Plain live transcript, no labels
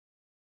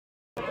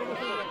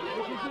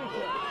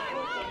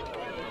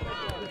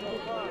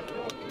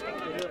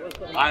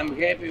I'm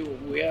happy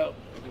we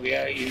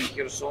are in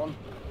Kherson,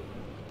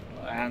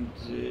 and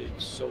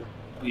so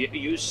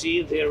you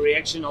see the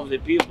reaction of the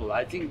people.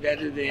 I think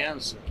that is the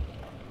answer.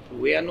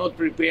 We are not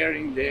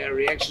preparing the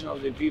reaction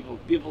of the people.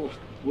 People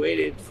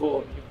waited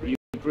for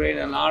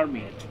Ukrainian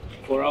army,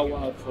 for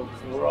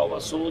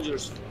our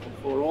soldiers,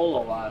 for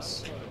all of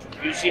us.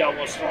 You see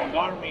our strong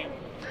army.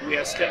 We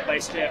are step by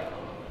step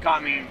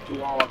coming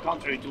to our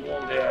country, to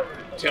all the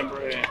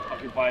temporary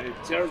occupied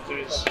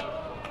territories.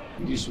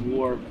 This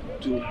war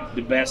to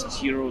the best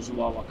heroes of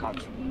our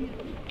country.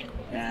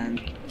 And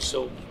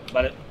so,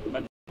 but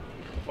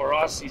for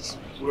us, it's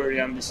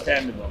very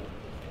understandable.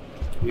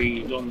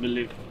 We don't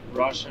believe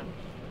Russia,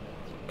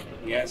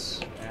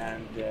 yes,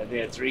 and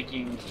they are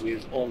tricking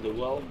with all the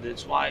world.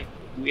 That's why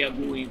we are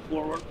going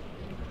forward.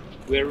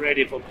 We are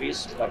ready for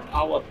peace, but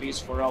our peace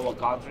for our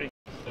country